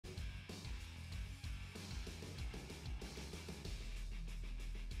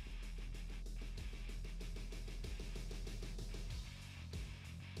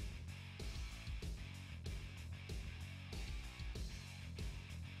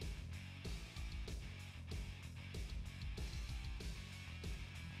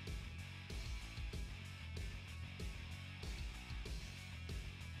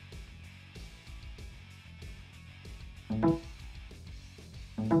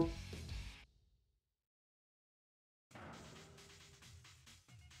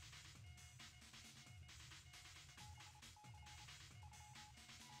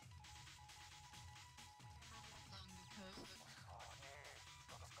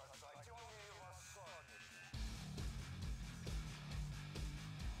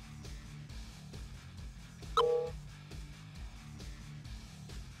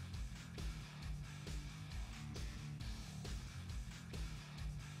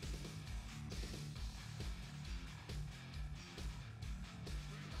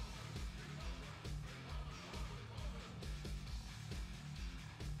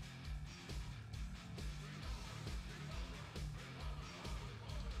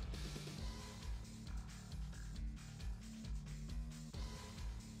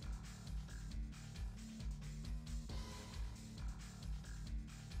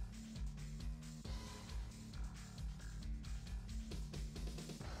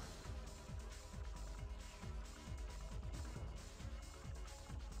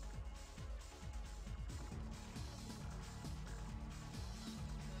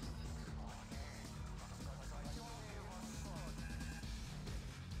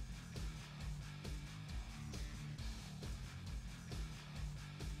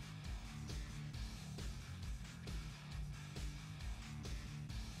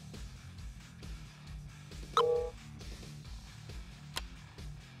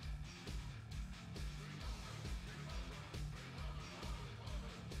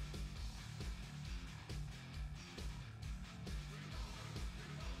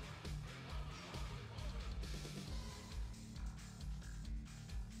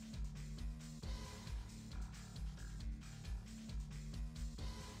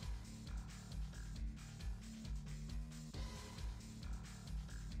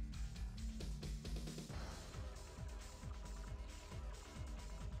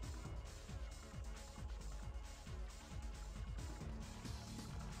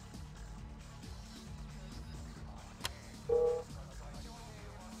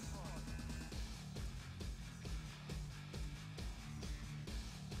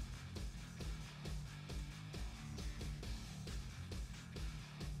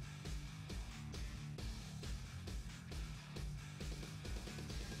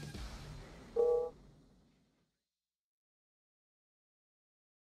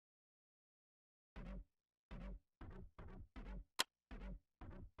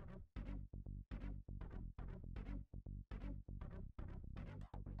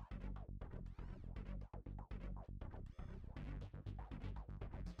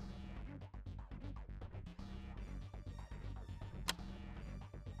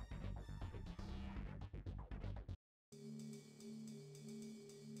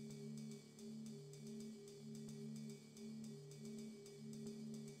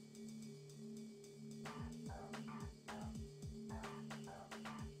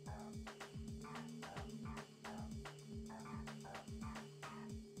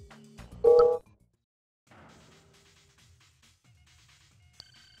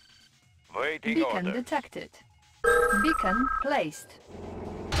Waiting Beacon orders. detected. Beacon placed.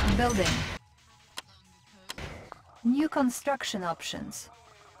 Building. New construction options.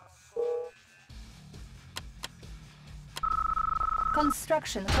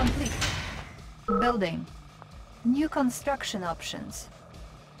 Construction complete. Building. New construction options.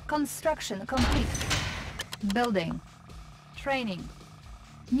 Construction complete. Building. Training.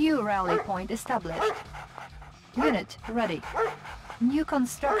 New rally point established. Unit ready. New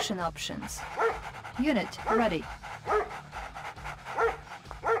construction options. Unit ready.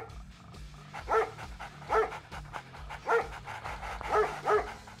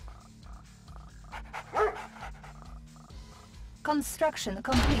 Construction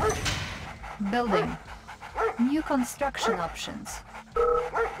complete. Building. New construction options.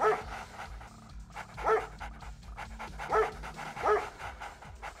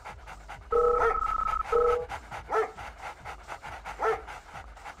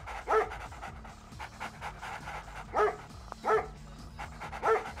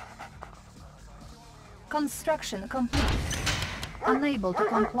 Construction complete. Unable to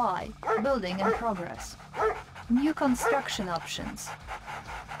comply. Building in progress. New construction options.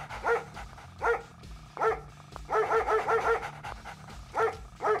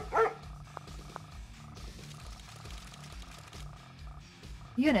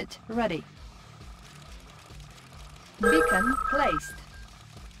 Unit ready. Beacon placed.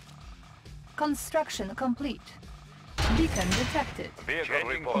 Construction complete. Beacon detected. Vehicle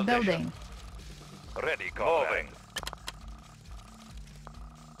reposition. Building. Ready, comrade.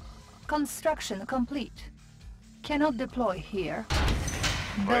 Construction complete. Cannot deploy here.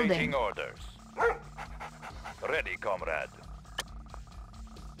 Waiting Building. orders. Ready, comrade.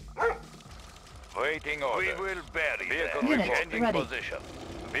 Waiting orders. We will bury Vehicle them. Unit Changing ready. position.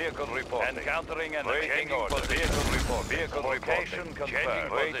 Vehicle reporting. Encountering enemy. Waiting orders. Vehicle report. Vehicle location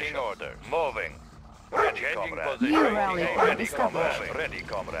confirmed. Waiting orders. Moving. Ready, Changing comrade. position. New rally point Ready, established. comrade. Ready,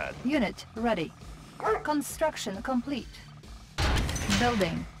 comrade. Unit ready. Construction complete.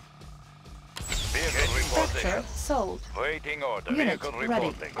 Building. Vehicle Structure reporting. sold. Waiting order. Unit Vehicle ready.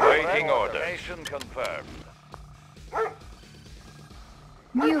 reporting. Waiting order. Location confirmed.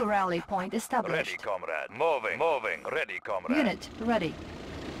 New rally point Ready, established. comrade. Moving. Moving. Ready, comrade. Unit ready.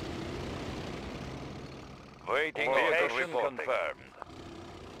 Waiting location confirmed.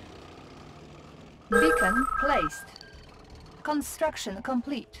 Beacon placed. Construction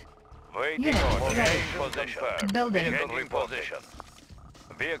complete. Waiting Unit order. ready. Position. Building. Vehicle reposition.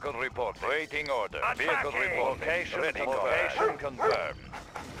 Vehicle report. Waiting order. Vehicle report. Location ready. Location confirmed.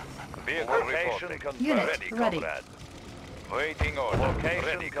 Vehicle reporting. Confirmed. Unit ready, ready. comrade. Waiting order. Location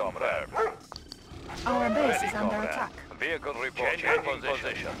ready, confirmed. Our base Ready, is under comrade. attack. Vehicle report. Changing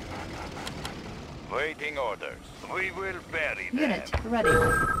position. Waiting orders. We will bury them. Unit ready.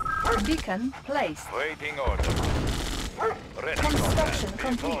 Beacon placed. Waiting order. Ready, Construction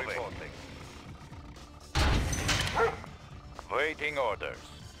comrade. complete. Reporting. Waiting orders.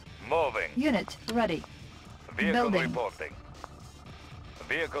 Moving. Unit ready. Vehicle Building. reporting.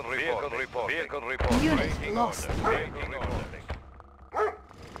 Vehicle reporting. Vehicle reporting. Unit Waiting lost. order. Waiting order.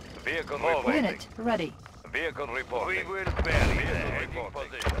 Vehicle reporting. Unit ready. Vehicle reporting. We will bury them.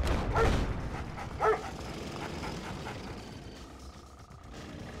 Position.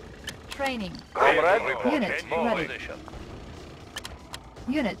 Training. Vehicle reporting. Unit Changing ready. position.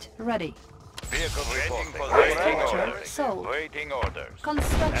 Unit ready. Vehicle reporting. Waiting Structure orders. sold. Waiting orders.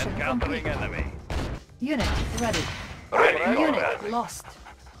 Construction Encountering complete. enemy. Unit ready. Ready, Unit comrade. lost.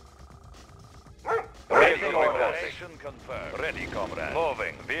 Vehicle reporting. Confirmed. Ready, comrade.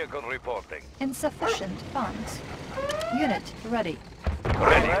 Moving. Vehicle reporting. Insufficient funds. Unit ready.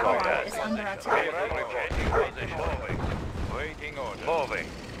 Ready, Ally comrade. is under attack. Vehicle reporting. Position. Moving. Waiting order. Moving.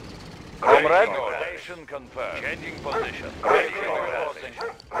 Comrade. Waiting order. Location confirmed. Changing position. Ready, comrade.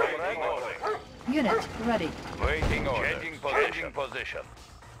 Waiting order. Unit ready. Waiting order. Changing position.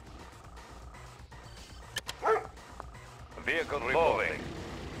 Vehicle reporting.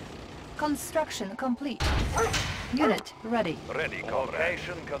 Construction complete. Unit ready. Ready, comrade.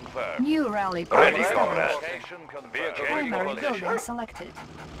 Location confirmed. New rally point Ready, established. comrade. Location confirmed. Vehicle Primary reposition. building selected.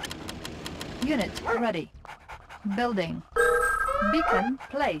 Unit ready. Building. Beacon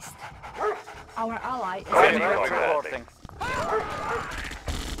placed. Our ally is Ready, under comrade. attack. Reporting.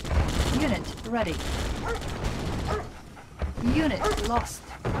 Unit ready. Unit lost.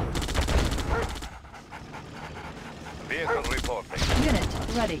 Vehicle reporting. Unit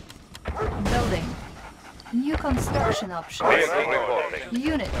ready. Building. New construction options. Vehicle reporting.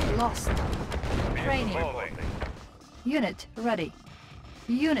 Unit lost. Training. Moving. Unit ready.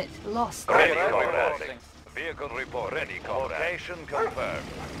 Unit lost. Ready, Reporting. comrade. Vehicle report. Ready, comrade. Location confirmed.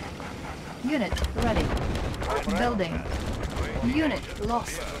 Unit ready. Building. Unit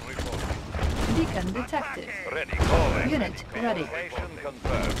lost. Vehicle reporting. Beacon detected. Ready, moving. Unit ready. Location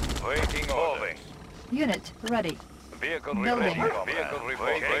confirmed. Waiting order. Moving. Unit ready. Vehicle Building. reporting. Vehicle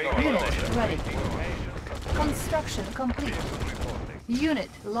reporting. Unit ready. Construction complete. Unit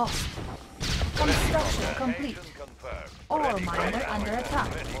lost. Construction complete. Confirmed. Ore miner under attack.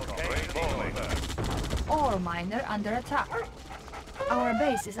 Waiting order. Ore miner under attack. Our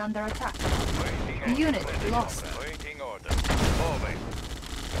base is under attack. Unit lost. Waiting order. Moving.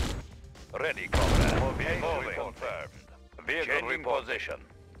 Ready, comrade. Moving. Confirmed. Vehicle reposition.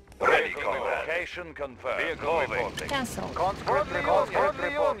 Ready, comrade. Location confirmed. Vehicle reporting. Cancel. Conscript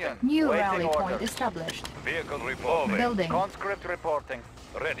reporting. New Waiting rally point orders. established. Vehicle reporting. Building. Conscript reporting.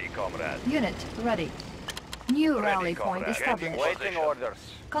 Ready, comrade. Unit ready. New Ready, rally point comrade. established. Waiting orders.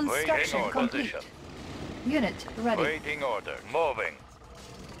 Construction Waiting complete. position. Unit ready. Waiting order. Moving.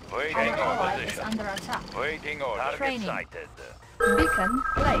 Waiting Our ally is position. under attack. Waiting order. Target Training. sighted. Beacon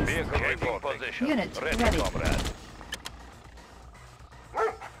placed. Vehicle reporting. Position. Unit ready, ready. comrade.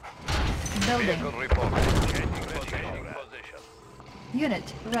 Building. Vehicle reporting. Changing position.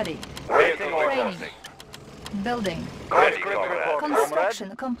 Unit ready. Vehicle Training. reporting. Building. Ready, Conscript comrade. reporting.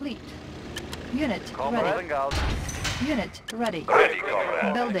 Construction complete. Unit ready. Moving out. Unit ready. Ready,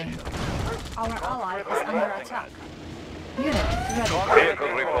 comrade. Building. Our ally is under attack. Unit ready. Vehicle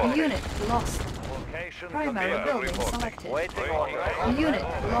reporting. Unit lost. Location Primary vehicle building reporting. selected. Waiting orders. Unit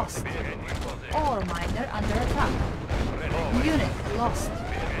lost. Vehicle reposition. Ore miner under attack. Unit lost.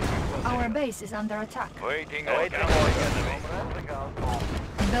 Our base is under attack. Waiting Waiting order. orders.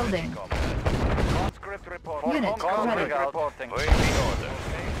 Building. Conscript reporting. Unit Conscript ready. reporting. Waiting order.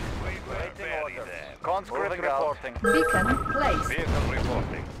 Waiting orders. Conscript reporting. Beacon placed. Vehicle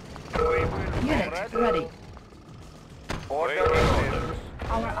reporting. Unit ready. Order Waiting received. orders.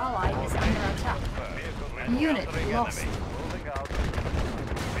 Our ally is under attack. Vehicle Unit reporting. lost. Moving out.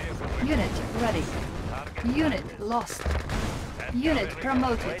 Unit ready. Unit lost. Unit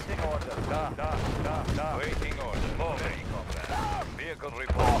promoted. Waiting order. Waiting order. Moving. Vehicle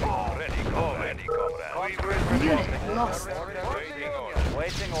reporting. Ready, comrade. Ready, comrade. Conscript Unit reporting. lost. Waiting order.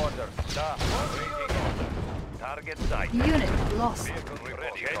 Waiting order. Waiting order. Target site. Unit lost. Vehicle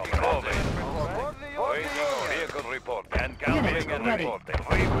ready, comrade. Waiting order. Vehicle report. And Unit vehicle ready. reporting.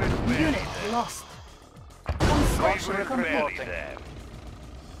 Unit lost. Construction Ready complete. there.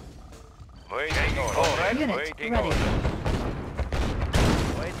 Waiting order. Unit Waiting ready. order.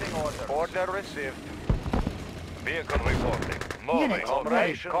 Waiting order. Order received. Vehicle reporting. Moving. Unit ready.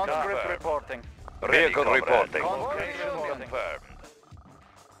 Operation Conscript confirmed. reporting. Vehicle Ready, reporting. comrade. Operation Reporting. confirmed.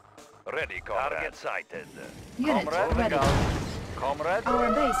 Ready, comrade. Target sighted. Unit Comrade, ready. Comrade.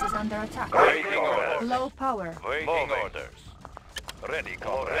 Our base is under attack. Waiting orders. Low power. Waiting orders. Ready,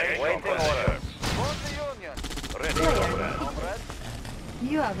 comrade. Waiting Confirmed. orders. For the Union. Ready, Player comrade. Comrade.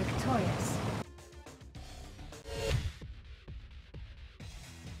 You are victorious.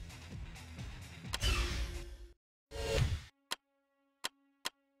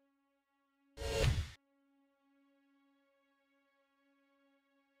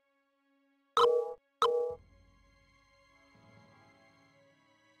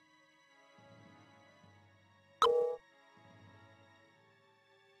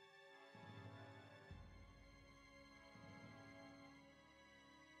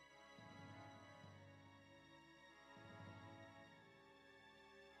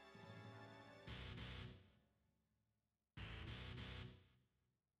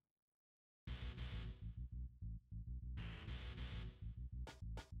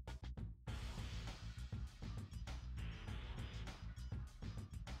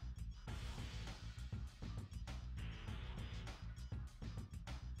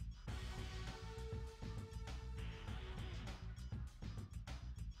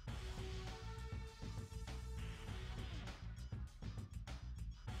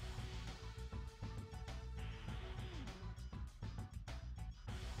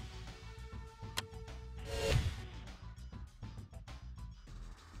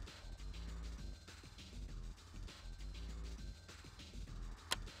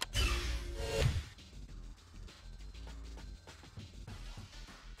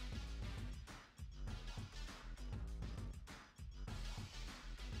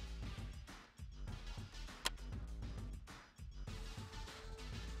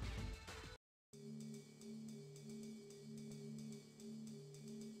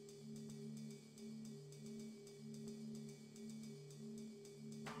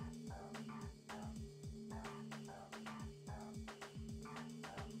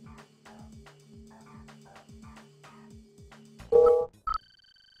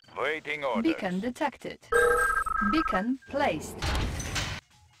 Waiting orders. Beacon detected. Beacon placed.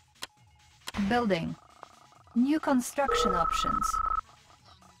 Building. New construction options.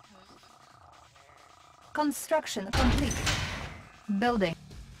 Construction complete. Building.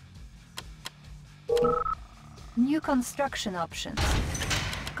 New construction options.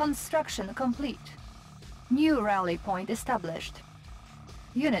 Construction complete. New rally point established.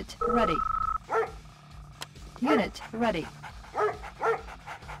 Unit ready. Unit ready.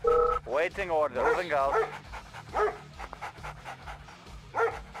 Waiting order. Moving out.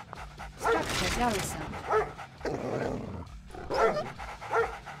 Structure garrison.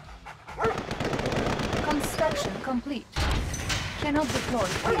 Construction complete. Cannot deploy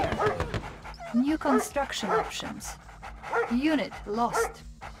here. New construction options. Unit lost.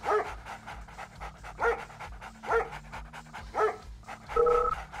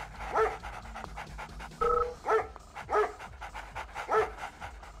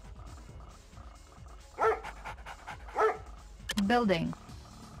 Building.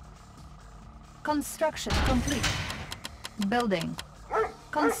 Construction complete. Building.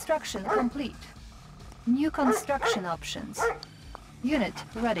 Construction complete. New construction options. Unit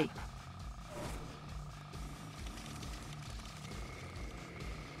ready.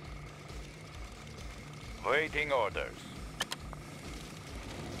 Waiting orders.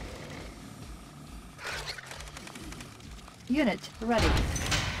 Unit ready.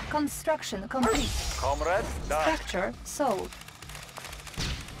 Construction complete. Comrade. Done. Structure sold.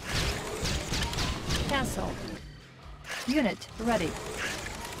 Cancel. Unit ready.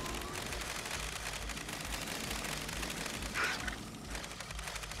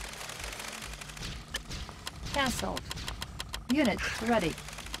 Cancelled. Unit ready.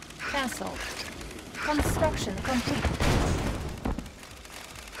 Cancelled. Construction complete.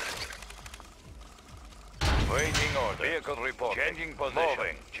 Waiting order. Vehicle report. Changing position.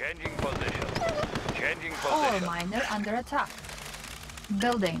 Moving. Changing position. Changing position. Ore miner under attack.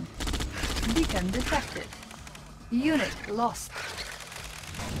 Building. Beacon detected. Unit lost.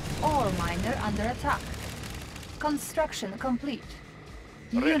 Ore miner under attack. Construction complete.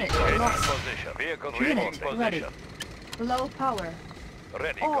 Unit Changing lost. position. Vehicle Unit reporting ready. position. Low power.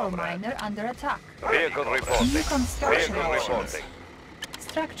 Ready, Ore comrade. miner under attack. Vehicle reporting. New construction Vehicle options. reporting.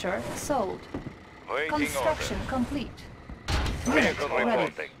 Structure sold. Waiting Construction order. complete. Unit Vehicle ready.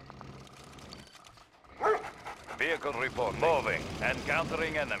 reporting. Vehicle report. Moving.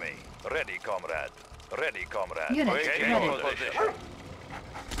 Encountering enemy. Ready, comrade. Ready, comrade. Unit Waiting ready. position.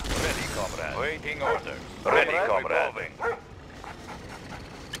 Ready, comrade. Waiting order. Ready, comrade. Moving.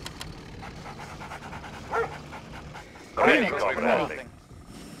 Ready, Unit comrade. ready.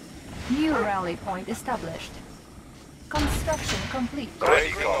 New rally point established. Construction complete.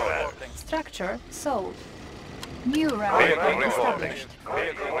 Ready, comrade. Structure sold. New rally Vehicle point reporting. established.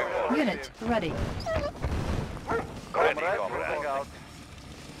 Vehicle reporting. Unit ready. Ready, Comrade, comrade. moving out.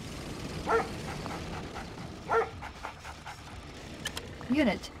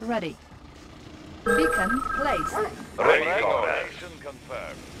 Unit ready. Beacon placed. Ready, Comrade. comrade. Mission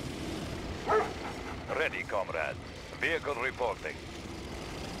confirmed. Ready, comrade. Vehicle reporting.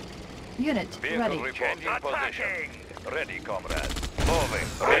 Unit Vehicle ready. reporting. Position. Ready, comrade. Moving.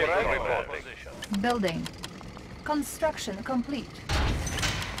 Vehicle reporting. Building. Construction complete.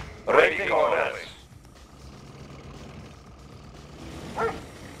 Ready, comrade.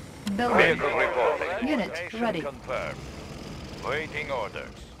 Building. Vehicle reporting. Unit Location ready. confirmed. Waiting orders.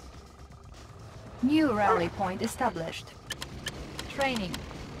 New rally point established. Training.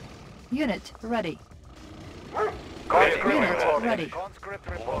 Unit ready. Vehicle Unit reporting. ready. Conscript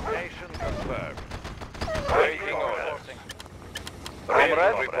location confirmed. Waiting orders. Comrade.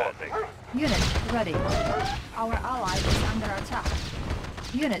 Vehicle reporting. Unit ready. Our ally is under attack.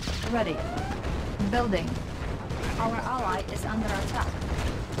 Unit ready. Building. Our ally is under attack.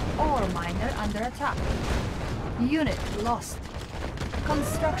 Ore miner under attack. Unit lost.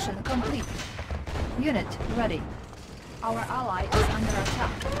 Construction complete. Unit ready. Our ally is under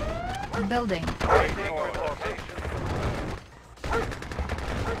attack. Building. Waiting orders.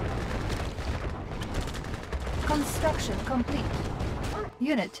 Construction complete.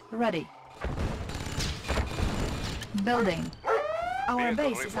 Unit ready. Building. Our Vehicle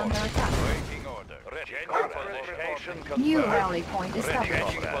base is under reporting. attack. Waiting order. Location confirmed. New rally point Ready, established.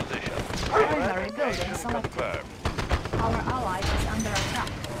 changing position. Primary building Location selected. confirmed. Our ally is under attack.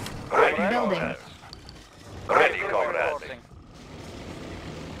 Ready, Building. comrade. Ready, comrade. Reporting.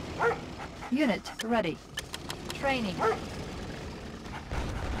 Unit ready. Training.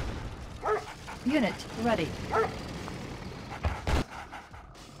 Unit ready.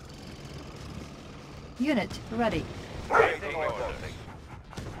 Unit ready. Waiting orders.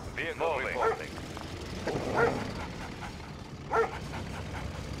 Vehicle reporting.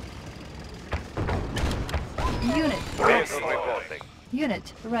 Unit Vehicle lost. reporting.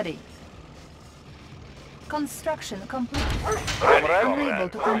 Unit ready. Construction complete. Ready, Unable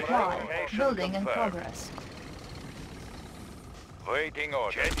comrade. to comply. Location Building in confirmed. progress. Waiting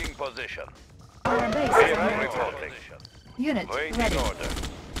order. Changing position. Our base is Vehicle under attack. reporting. Unit Waiting ready. order.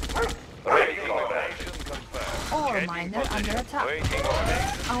 Ready, comrade. Confirmed. Ore Changing miner position. under attack. Waiting order.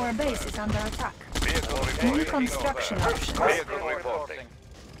 Our base is under attack. Vehicle reporting. New construction options. Vehicle reporting.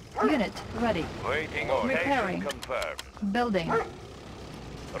 Unit ready. Waiting order. Repairing. Confirmed. Building.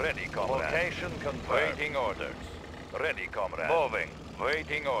 Ready, comrade. Location confirmed. Waiting orders. Ready, comrade. Moving.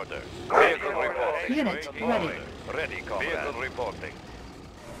 Waiting orders. Vehicle reporting. Unit Waiting ready. orders. Ready, comrade. Vehicle reporting.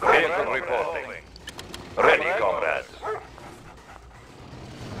 Vehicle reporting. Ready, comrade.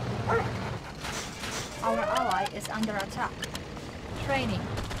 Our ally is under attack. Training.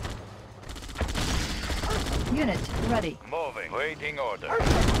 Unit ready. Moving. Waiting order.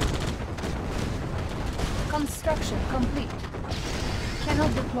 Construction complete.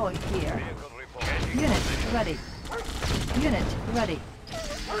 Cannot deploy here. Vehicle reporting. Unit ready. Unit ready.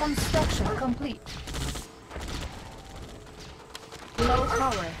 Construction complete. Low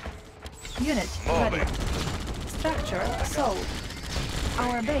power. Unit ready. Moving. Structure sold.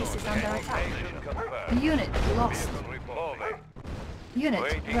 Our base is under attack. Location confirmed. Unit lost. Vehicle reporting. Unit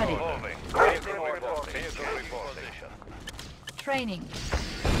Waiting ready. order. Moving. Vehicle reporting. Vehicle reporting. Training.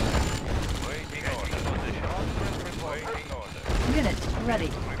 Waiting order. Position. Waiting order. Unit ready.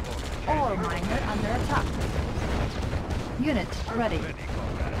 Reporting. Ore miner under attack. Unit ready. Ready,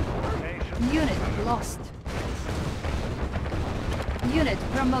 comrade. Location. Unit lost. Unit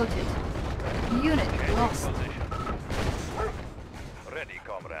promoted. Unit lost. Position. Ready,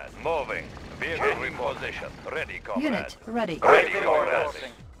 comrade. Moving. Vehicle in position. Ready, comrade. Unit ready. Ready, comrade.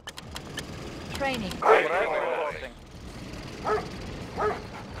 Training. Comrade reporting.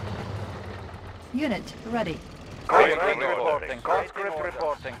 Unit ready. Comrade reporting. Conscript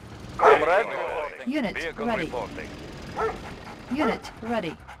reporting. Comrade reporting. Unit Vehicle ready. reporting. Unit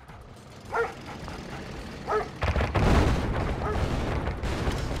ready.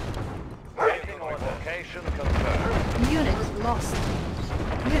 Waiting order. Location confirmed. Unit lost.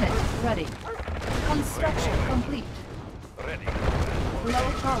 Unit ready. Construction complete. Ready.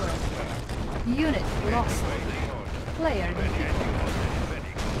 Low power. Unit lost. Player defeated.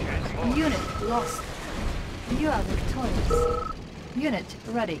 Unit lost. You are victorious. Unit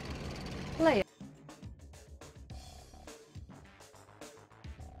ready. Player.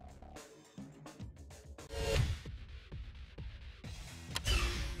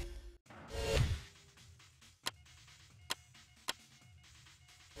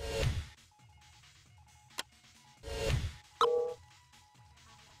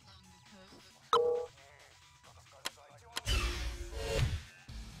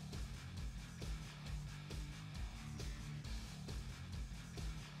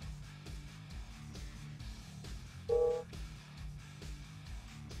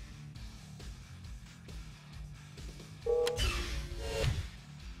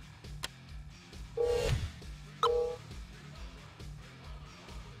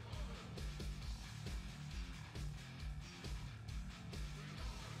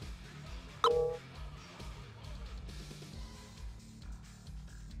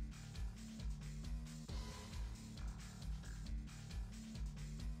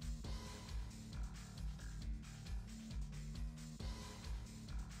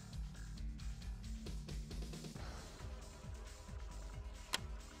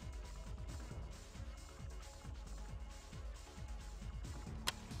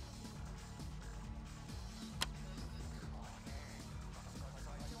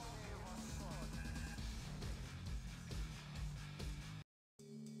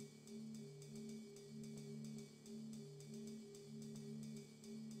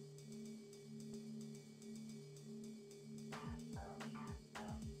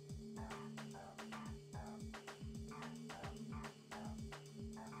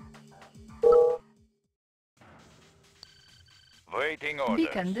 Waiting order.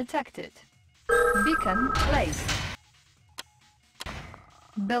 Beacon detected. Beacon placed.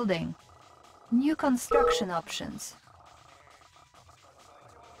 Building. New construction options.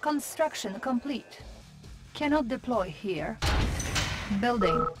 Construction complete. Cannot deploy here.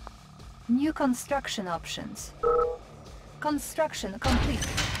 Building. New construction options. Construction complete.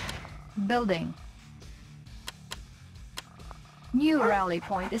 Building. New rally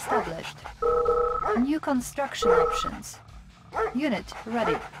point established. New construction options. Unit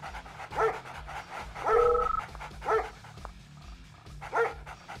ready.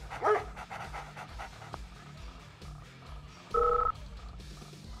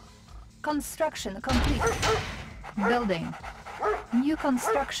 Construction complete. Building. New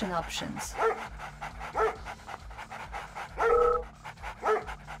construction options.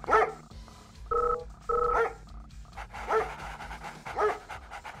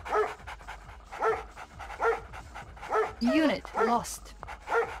 Unit lost.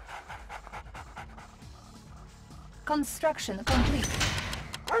 Construction complete.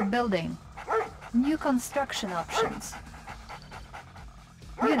 Building. New construction options.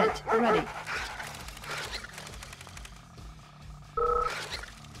 Unit ready.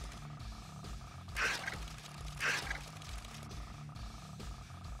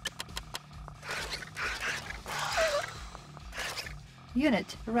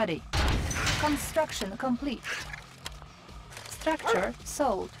 Unit ready. Construction complete. Structure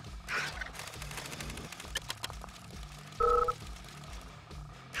sold.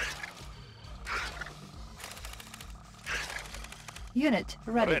 Unit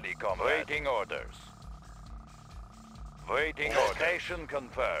ready. Ready, comrade. Waiting orders. Waiting orders. Location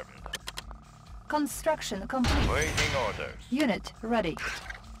confirmed. Construction complete. Waiting orders. Unit ready.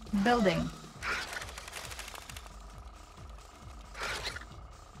 Building.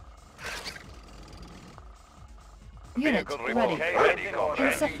 Unit Vehicle ready. report. Ready,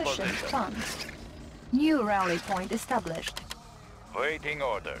 comrade. Insufficient Position. funds. New rally point established. Waiting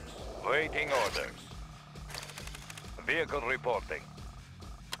orders. Waiting orders. Vehicle reporting.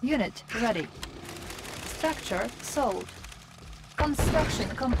 Unit ready. Structure sold. Construction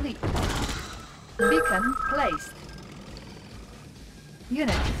complete. Beacon placed.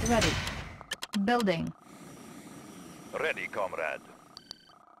 Unit ready. Building. Ready, comrade.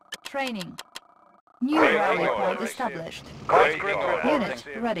 Training. New rally point established. Waiting order. Unit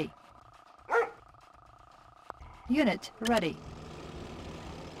ready. Unit ready.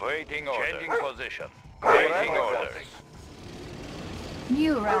 Waiting order. Changing position. Waiting orders.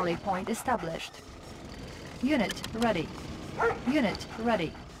 New rally point established. Unit ready. Unit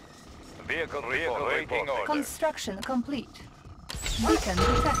ready. Vehicle waiting order. Construction complete. Beacon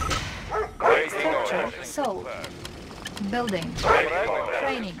detected. Waiting Structure order. sold. Building.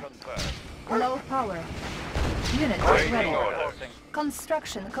 Training. Low power. Unit Waiting ready. order.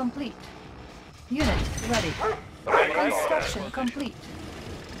 Construction complete. Unit ready. Waiting Construction order. complete.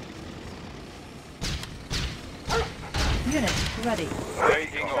 Unit ready.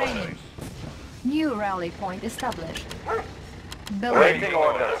 Waiting Training. orders. New rally point established. Waiting Building.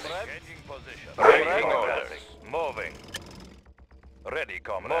 orders. Changing position. Waiting orders. Moving. Ready,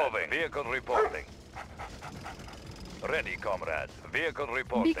 comrade. Moving. Vehicle reporting. Ready, comrade. Vehicle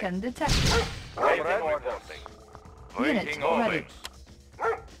reporting. Beacon detected. Waiting reporting. Unit Waiting ready. orders.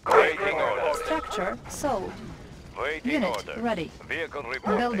 Waiting orders. Structure sold. Waiting Unit orders. ready. Vehicle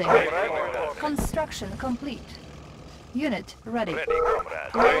reporting. Building. Waiting orders. Construction complete. Unit ready. Ready,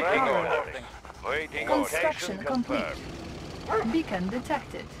 comrade. Low Waiting power. orders. Waiting Construction location complete. confirmed. Beacon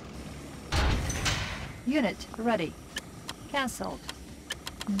detected. Unit ready. Cancelled.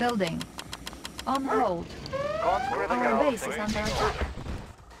 Building. On hold. Our base is under attack.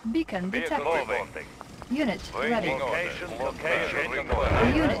 Beacon Vehicle detected. reporting. Unit ready. Waiting orders. Location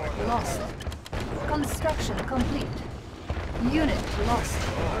confirmed. Unit lost. Construction complete. Unit lost.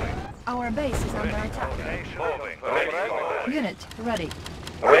 Our base is under attack. Moving. Waiting orders. Unit ready.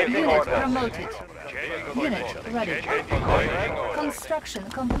 Waiting Unit orders. promoted. Changing Unit position. ready. Changing waiting orders. Construction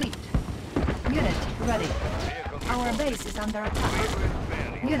complete. Unit ready. Our base is under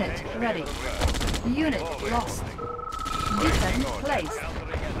attack. Unit ready. Unit lost. Beacon placed.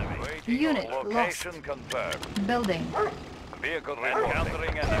 Unit lost. Location confirmed. Building. Vehicle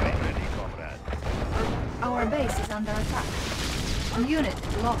encountering enemy. Ready, comrade. Our base is under attack.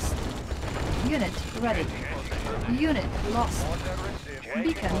 Unit lost. Unit ready. Unit lost.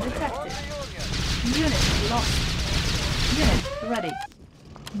 Beacon detected. Unit lost. Unit ready.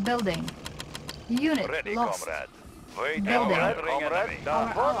 Building. Unit Ready, lost. comrade. Waiting Building. encountering enemy. Our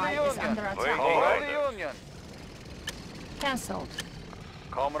ally is under Waiting attack. orders. Cancelled.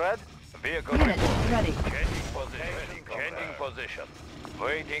 Comrade. Vehicle Unit reporting. ready. Changing position. Changing position.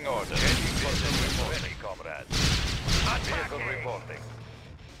 Waiting order. Changing position. Ready, comrade. Vehicle reporting.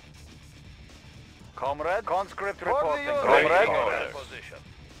 Comrade, conscript reporting. Comrade. Position.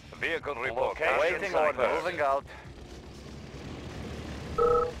 Vehicle reporting. Waiting order. Moving out.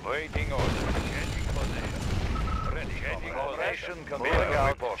 Waiting order. Changing position. Ready. Changing position. Vehicle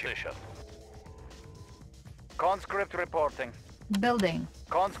out. position. Conscript reporting. Building.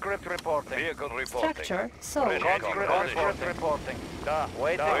 Conscript reporting. Vehicle reporting. Structure sold. Ready. Conscript reporting.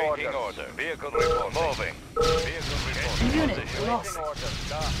 Waiting Waiting order. order. Vehicle report. Moving. Vehicle reporting. Unit Position. lost.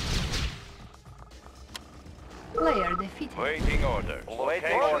 Player defeated. Waiting order.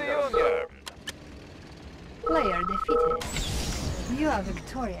 Waiting Location order. confirmed. Player defeated. You are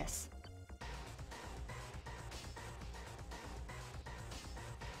victorious.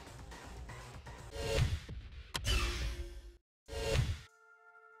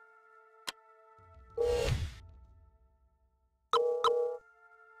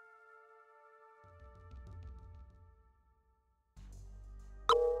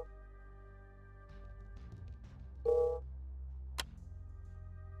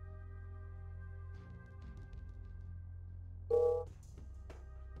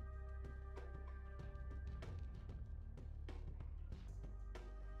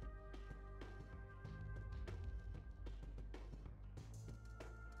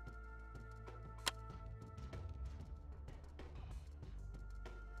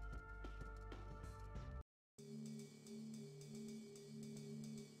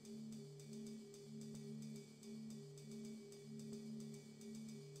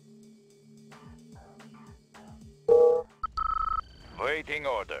 Waiting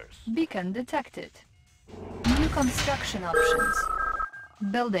orders. Beacon detected. New construction options.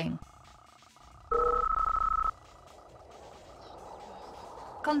 Building.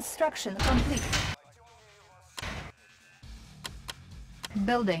 Construction complete.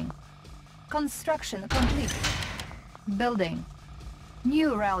 Building. Construction complete. Building.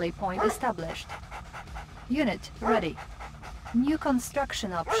 New rally point established. Unit ready. New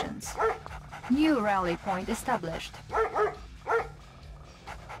construction options. New rally point established.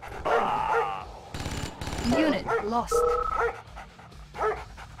 Unit lost.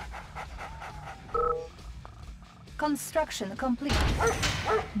 Construction complete.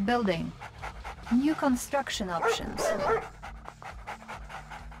 Building. New construction options.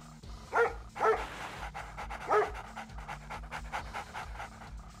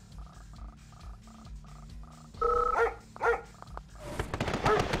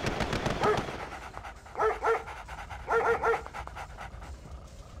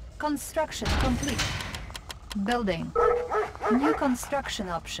 Construction complete. Building. New construction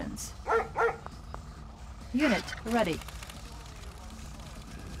options. Unit ready.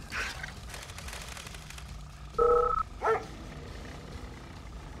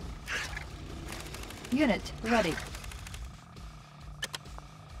 Unit ready.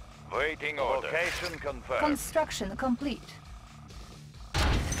 Waiting order. Location confirmed. Construction complete.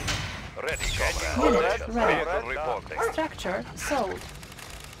 Ready, comrade. Unit ready. Vehicle reporting. Structure sold.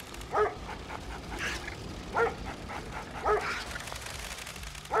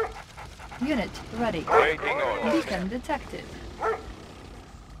 Unit ready. Waiting order. Beacon detected.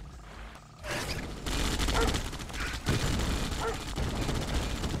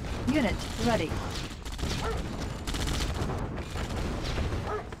 Unit ready.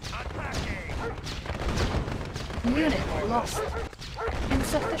 Unit lost.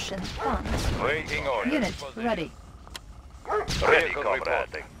 Insufficient funds. Waiting order. Unit ready. Ready,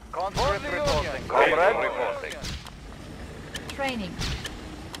 comrade. Conscript reporting. Comrade reporting. Training.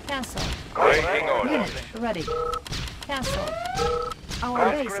 Cancel. Waiting order. Unit ready. Cancel.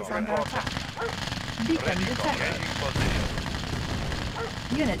 Our base is under attack. Beacon detected. Changing position.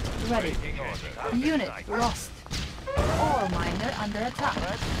 Unit ready. Waiting order. Unit lost. Ore miner under attack.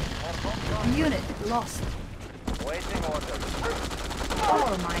 Unit lost. Waiting order.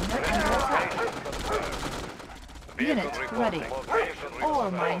 Ore miner under attack. Unit ready.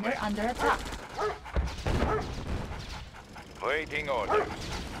 Ore miner under attack. Waiting order.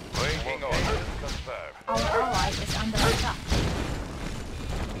 Waiting order. Confirmed. Our ally is under attack.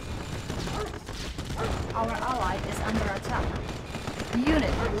 Our ally is under attack.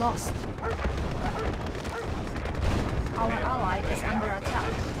 Unit lost. Our ally is under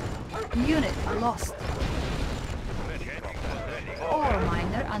attack. Unit lost. Ore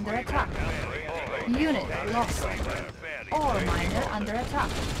miner under attack. Unit lost. Ore miner under attack.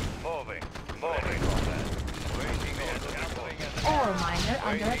 Moving. Moving. Waiting order. Ore miner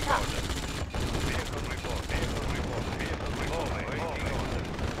under attack. Vehicle report. Vehicle report. Vehicle report. Waiting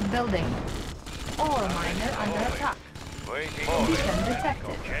order. Building. Ore miner under attack. Waiting order. Beacon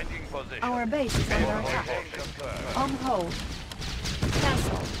detected. Changing position. Our base is under attack. Confirmed. On hold.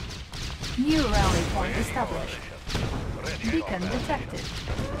 Cancel. New rally point established. Beacon detected.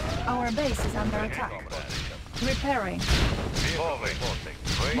 Our base is under attack. Repairing. Moving.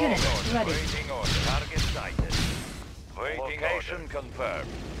 Unit ready. Waiting order. Target sighted. Waiting location confirmed.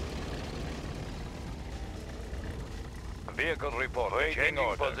 Vehicle report. Waiting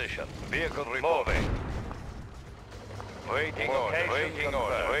order. Position. Vehicle reporting. Waiting order. Waiting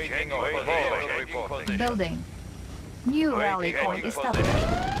order. Waiting order. Vehicle reporting. Building. New rally Waiting point position. established.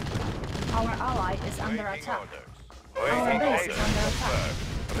 Our ally is under Waiting attack. orders. Our Waiting base is orders under attack.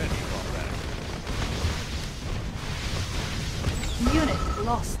 confirmed. Ready, comrade. Unit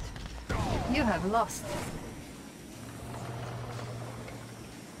lost. You have lost.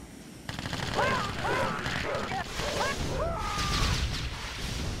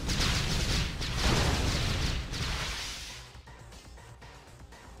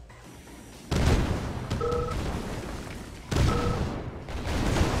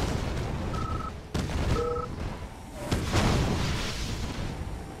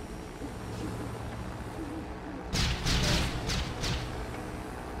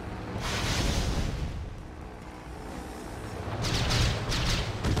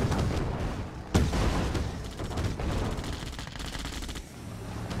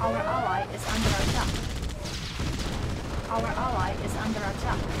 Our ally is under attack. Our ally is under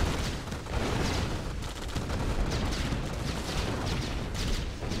attack.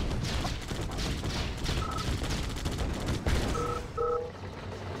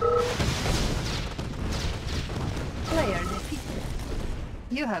 Player defeated.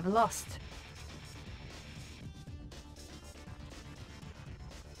 You have lost.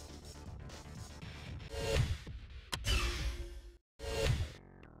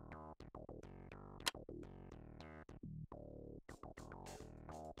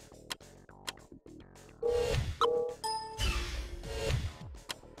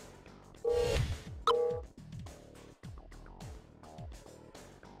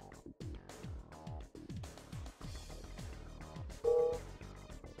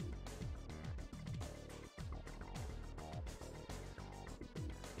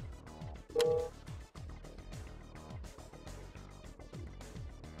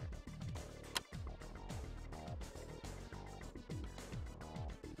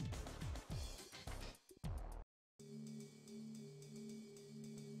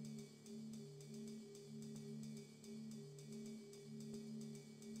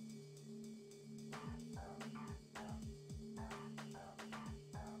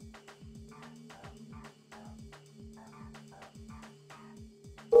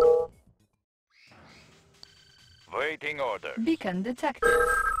 Waiting order. Beacon detected.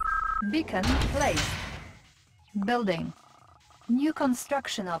 Beacon placed. Building. New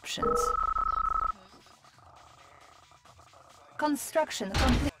construction options. Construction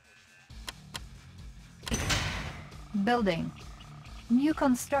complete. Building. New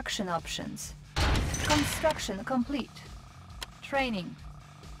construction options. Construction complete. Training.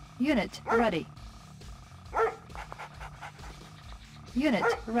 Unit ready. Unit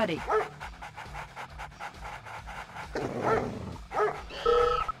ready.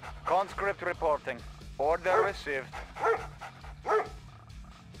 Conscript reporting. Order received.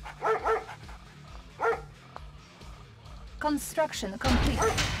 Construction complete.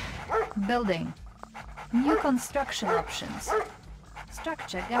 Building. New construction options.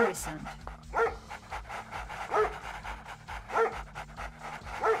 Structure garrisoned.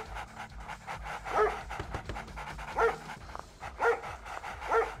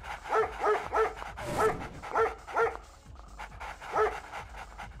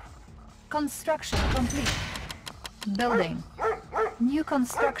 Construction complete. Building. New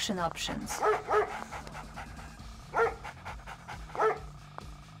construction options.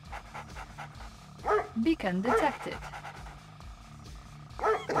 Beacon detected.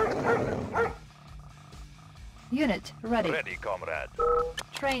 Unit ready. Ready, comrade.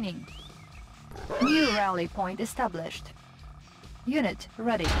 Training. New rally point established. Unit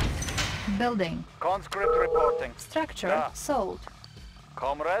ready. Building. Conscript reporting. Structure sold.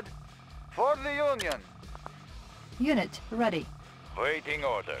 Comrade, for the Union. Unit ready. Waiting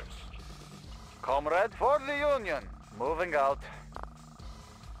orders. Comrade, for the Union. Moving out.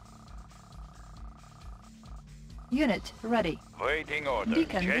 Unit ready. Waiting orders.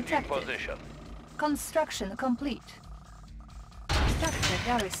 Beacon Changing detected. position. Construction complete. Structure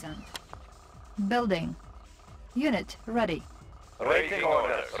garrisoned. Building. Unit ready. Waiting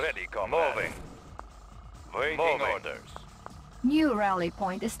orders. Ready, comrade. Moving. Waiting orders. New rally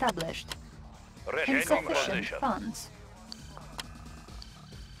point established. Ready. Insufficient funds.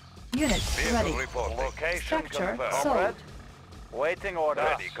 Unit ready. Report. Location Structure confirmed. sold. Waiting orders.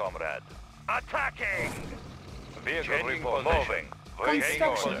 Ready, comrade. Attacking! Vehicle report. Moving. Waiting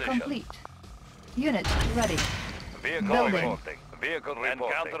Construction orders. complete. Unit ready. Vehicle Building. reporting. Vehicle reporting.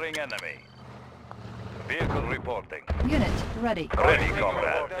 Encountering enemy. Vehicle reporting. Unit ready. Ready, Order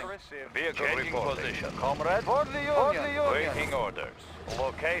comrade. received. Vehicle reporting. Position. Comrade, for the Union. Waiting orders.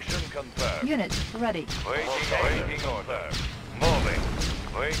 Location confirmed. Unit ready. Waiting order. Moving.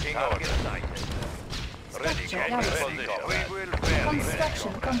 Waiting order. Ready, Structure comrade. garrison. Position. We will very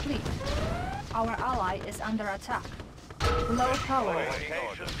Construction complete. Our ally is under attack. Low power. Waiting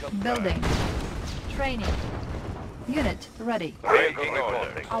order. Building. Training. Unit ready. Waiting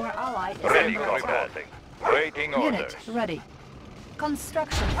order. Our ally is Ready, under attack. reporting. Waiting Unit orders. ready.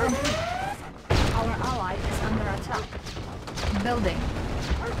 Construction complete. Our ally is under attack. Building.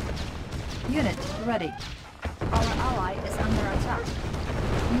 Unit ready. Our ally is under attack.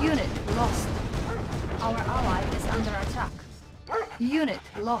 Unit lost. Our ally is under attack. Unit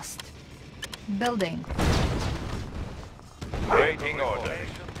lost. Building. Waiting orders.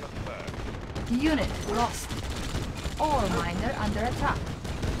 Unit lost. Ore miner under attack.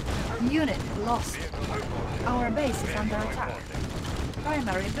 Unit lost. Our base is under attack.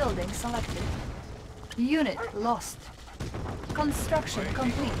 Primary building selected. Unit lost. Construction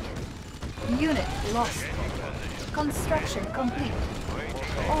complete. Unit lost. Construction complete.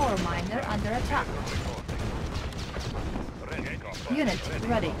 Ore miner under attack. Unit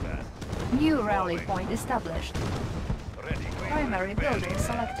ready. New rally point established. Primary building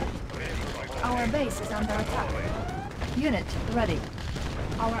selected. Our base is under attack. Unit ready.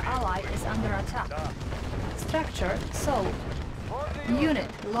 Our ally is under attack. Structure sold. Unit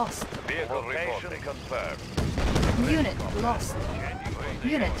lost. Vehicle reporting confirmed. Unit lost.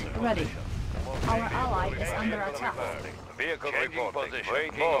 Unit ready. Our ally is under attack. Vehicle reporting.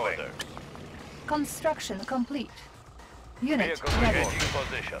 Waiting orders. Construction complete. Unit Vehicle ready. changing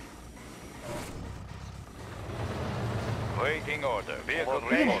position. Waiting order. Vehicle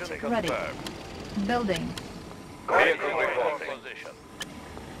Unit reporting ready. confirmed. Building. Vehicle reporting. Position.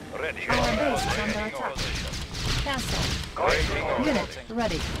 Ready. Our base is under Changing attack. position. Cancel. Waiting order. Unit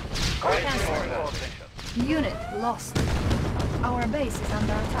ready. Cancel. Unit lost. Our base is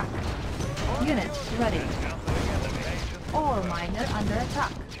under attack. Unit ready. Ore miner under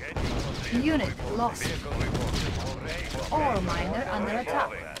attack. Unit lost. Ore miner under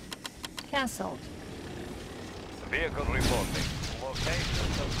attack. Cancelled. Vehicle reporting. Location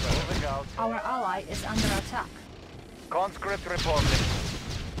confirmed. Moving out. Our ally is under attack. Conscript reporting.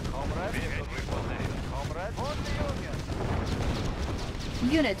 Comrade. Vehicle reposition. Comrade, for the Union.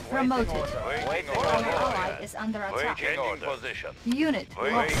 Unit promoted. Waiting Our order. ally is under attack. Changing position. Unit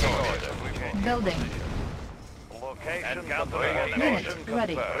lost. Waiting order. Building. Location Encountering confirmed. Unit Location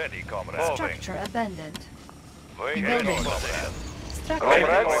ready. confirmed. Ready, comrade. Structure abandoned. Waiting Building. position. Structure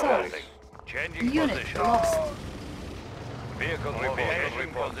Comrade. sold. Changing Unit position. lost. Vehicle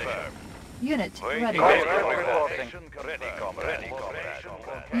reporting confirmed. Unit Waiting ready. Comrade reporting. Ready, comrade. Ready,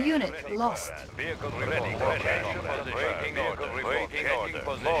 comrade. Unit lost. Vehicle ready. Waiting order. Waiting order.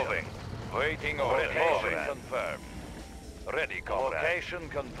 Moving. Waiting order. Location confirmed. Ready, comrade. Location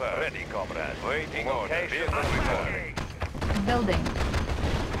confirmed. Ready, comrade. Waiting order. Vehicle reporting. Building.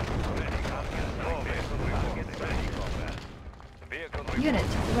 Vehicle Unit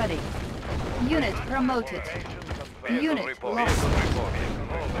ready. Unit promoted. Unit lost.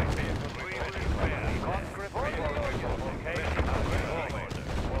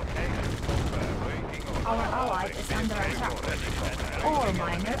 Our ally is under attack. Ore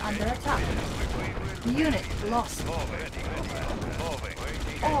miner under attack. Unit lost.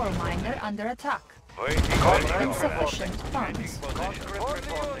 Ore miner under attack. Insufficient funds.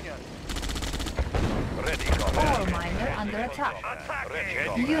 Ore miner under attack.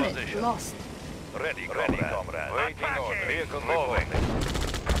 Unit lost. Ready, comrade. Waiting order. Vehicle moving.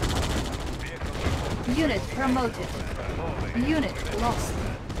 Unit promoted. Unit lost.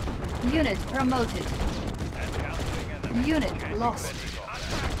 Unit promoted. Unit lost.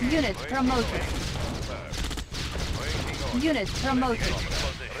 Unit promoted. Unit promoted.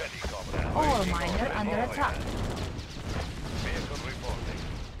 Ore miner under attack.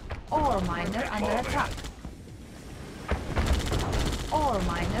 Ore miner under attack. Ore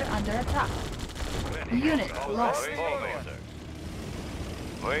miner under attack. Unit lost.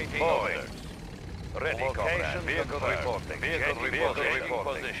 Waiting orders. Ready, comrade. Vehicle reporting. Vehicle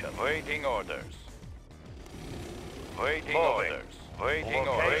reporting. Position. Waiting orders. Waiting orders. Waiting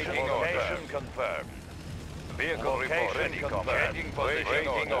orders. Waiting orders. Confirmed. Vehicle report. Ready, comrade.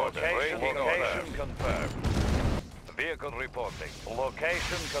 Waiting orders. Waiting orders. Confirmed. Vehicle reporting.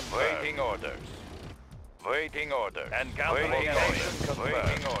 Location confirmed. Waiting orders. Waiting orders. And waiting orders.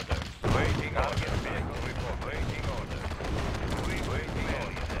 Waiting orders. Waiting orders. Vehicle report. Waiting orders. Waiting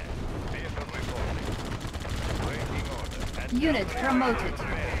orders. Vehicle reporting. Waiting orders. And Unit promoted.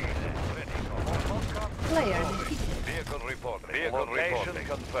 Player defeated. vehicle report. Vehicle reporting.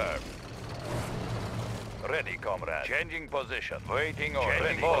 Confirmed. Ready, comrade. Changing position. Waiting order.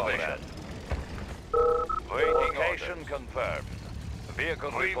 Changing position. Waiting location confirmed.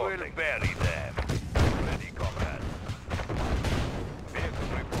 Vehicle reporting. We will bury them. Ready, comrade. Vehicle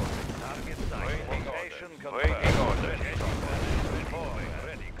reporting. Target site. Waiting location confirmed. Waiting order.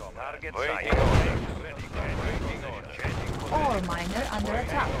 Ready, comrade. Target waiting order. Ready, waiting order. Ore miner under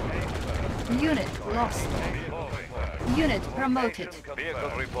attack. Unit lost. Unit promoted.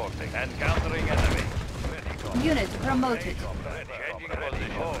 Vehicle reporting. Encountering enemy. Unit promoted. Changing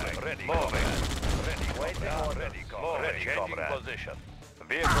position. Ready. Moving. Ready. Waiting order. Ready. Changing position.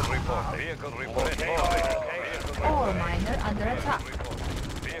 Vehicle report. Vehicle report. Ore miner under attack.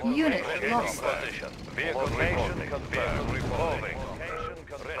 Unit lost. Vehicle reporting. Vehicle reporting.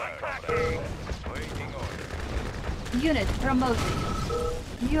 Waiting order. Unit promoted.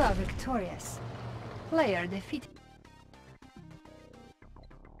 You are victorious. Player defeated.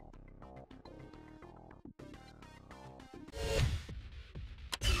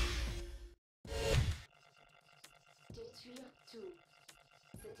 Détruire tout.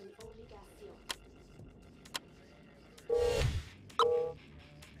 C'est une obligation.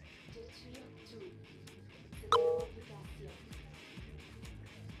 Détruire tout. C'est une obligation.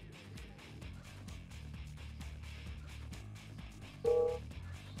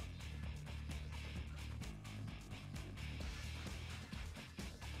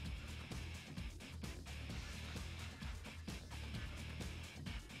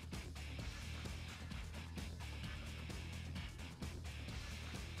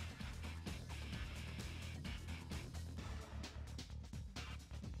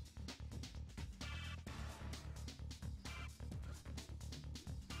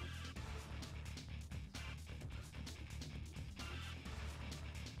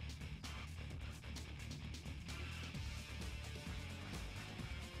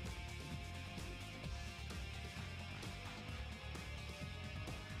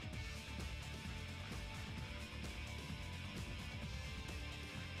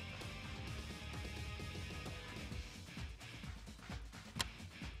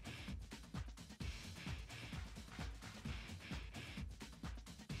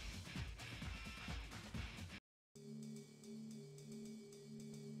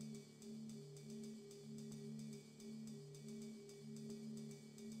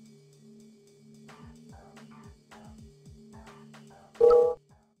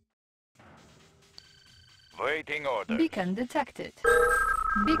 Waiting orders. Beacon detected.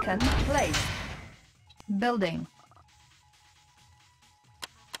 Beacon placed. Building.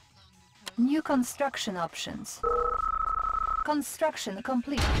 New construction options. Construction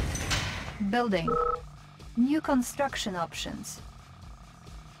complete. Building. New construction options.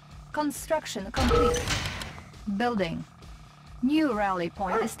 Construction complete. Building. New rally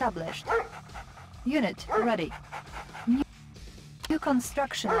point established. Unit ready. New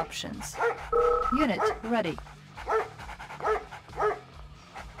construction options. Unit ready.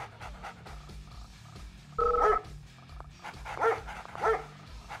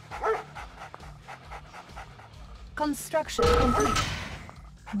 Construction complete.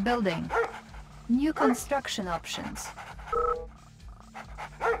 Building. New construction options.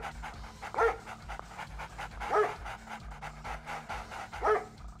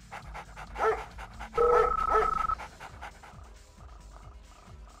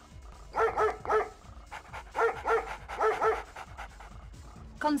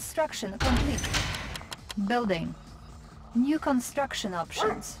 Construction complete. Building. New construction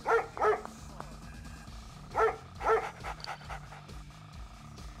options.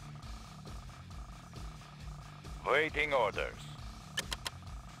 Waiting orders.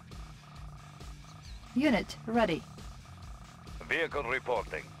 Unit ready. Vehicle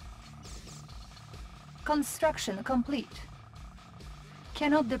reporting. Construction complete.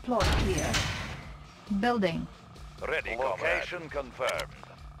 Cannot deploy here. Building. Ready, location confirmed.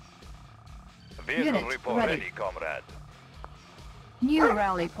 Vehicle Unit report ready. ready, comrade. New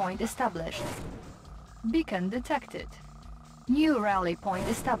rally point established. Beacon detected. New rally point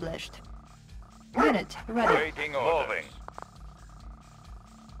established. Unit ready. Waiting orders.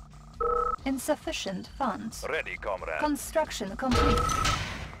 Insufficient funds. Ready, comrade. Construction complete.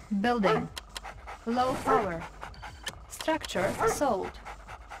 Building. Low power. Structure sold.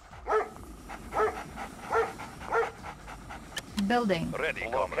 Building. Ready,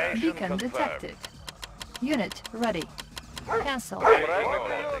 comrade. Beacon detected. Unit ready. Cancel. Comrade for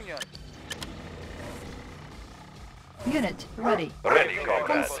the Union. Unit ready. Ready, comrade.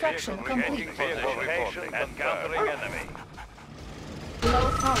 Construction complete. Vehicle reporting. Encountering enemy.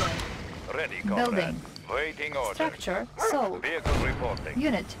 Low power. Ready, comrade. Building. Waiting orders. Structure sold. Vehicle reporting.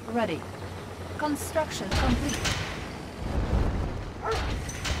 Unit ready. Construction complete.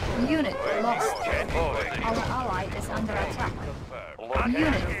 Unit lost. Moving. Our ally is under attack. Confirmed.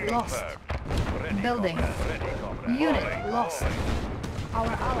 Unit lost. Ready, Building. Ready, comrade. Unit lost. Our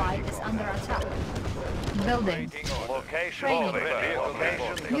ally is under attack. Building. Waiting orders. Location Training. Vehicle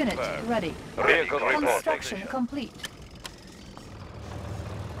reporting. Unit ready. Vehicle reporting. Construction complete.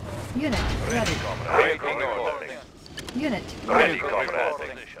 Unit ready. Waiting orders. Unit Ready, ready.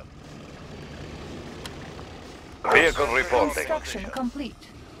 comrade. Vehicle reporting. Construction complete.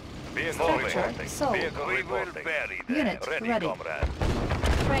 Vehicle Structure reporting. sold. Vehicle reporting. Unit Ready, ready.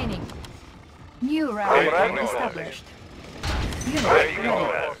 comrade. Training. New rally Comrade point reporting. established. Unit Ready, ready.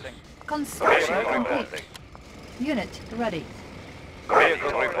 comrade. Construction Vehicle complete. reporting. Unit ready.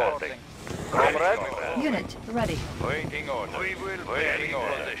 Vehicle reporting. Comrade. Unit ready. Waiting orders. Waiting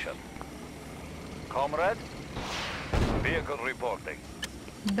orders. Comrade. Vehicle reporting.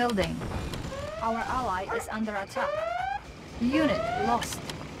 Building. Our ally is under attack. Unit lost.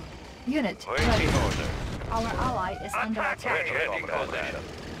 Unit Waiting ready. orders. Our ally is under attack. Ready, position.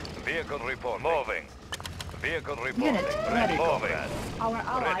 Vehicle report. Moving. Vehicle reporting. Unit ready. Moving. Our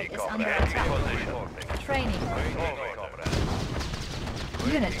ally Ready, is under comrade. attack. Position. Training. Moving, comrade.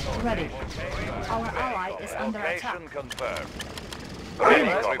 Unit ready. Our ally is under attack. Location confirmed.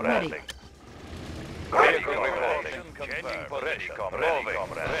 Unit Vehicle ready. reporting. Vehicle reporting. Changing position. Moving.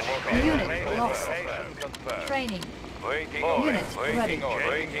 Ready, Unit lost. location confirmed. Training. Waiting Unit orders. ready. Waiting orders.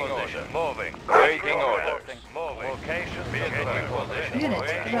 Waiting orders. Moving. Waiting orders. Moving. Location vehicle position. Unit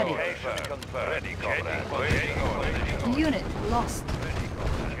Waiting ready. orders. Confirmed. Ready, comrade. Waiting orders. Unit lost.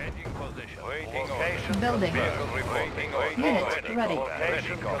 Changing position. Waiting orders. Building. Vehicle reporting. Unit ready.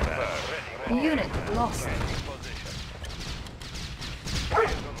 Location confirmed. Unit lost. Position.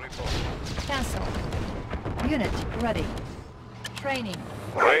 Vehicle reporting. Cancel. Unit ready. Training.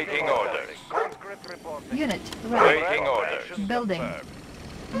 Waiting orders. Conscript reporting. Unit ready. Waiting orders. Building.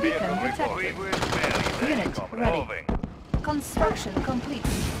 Beacon detected. Unit ready. Moving. Construction complete.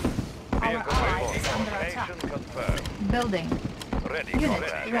 Our Vehicle ally is reporting. under attack. Location confirmed. Building. Ready. Unit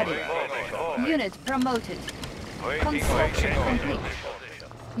comrade. ready. Moving. Unit promoted. Waiting. Construction Waiting. complete.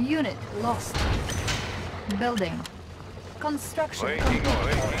 Unit lost. Building. Construction Waiting. complete.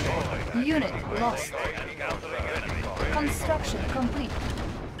 Waiting. Unit lost. Encountering enemy. Construction complete.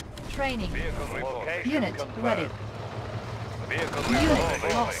 Training. Vehicle reporting. Unit ready. Vehicle Unit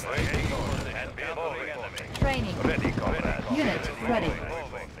reporting. lost. Waiting orders. And Moving enemy. Training. Ready, comrade. Unit ready.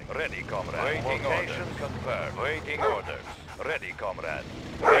 Ready, comrade. Waiting location confirmed. Waiting orders. Ready, comrade.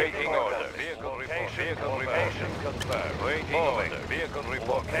 Waiting orders. Vehicle report. Vehicle location confirmed. Waiting orders. Vehicle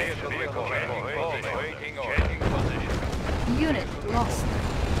report. Vehicle report. Waiting orders. Changing position. Unit lost.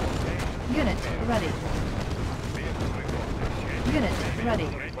 Unit ready. Vehicle report. Unit ready.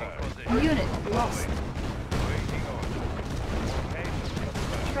 Unit lost. Waiting orders.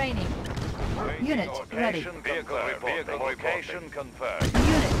 Training. Unit ready. Vehicle report. Vehicle location confirmed.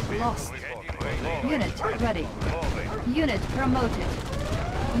 Unit lost. Unit ready. Unit promoted.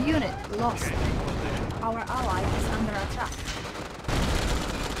 Unit lost. Our ally is under attack.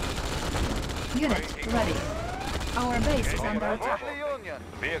 Unit ready. Our base is under attack. For the Union.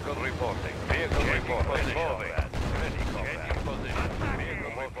 Vehicle reporting. Vehicle reporting. Ready, comrade.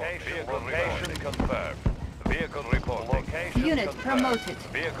 Vehicle location. Vehicle location confirmed. Vehicle reporting. Location Unit confirmed. promoted.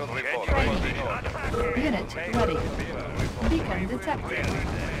 Vehicle reporting. Training. Position. Unit ready. Beacon detected.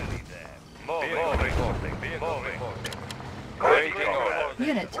 Vehicle reporting. Vehicle reporting. Waiting order.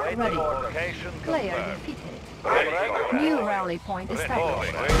 Unit ready. Location Player confirmed. defeated. New rally point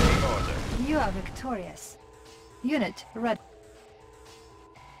established. Waiting order. You are victorious. Unit ready.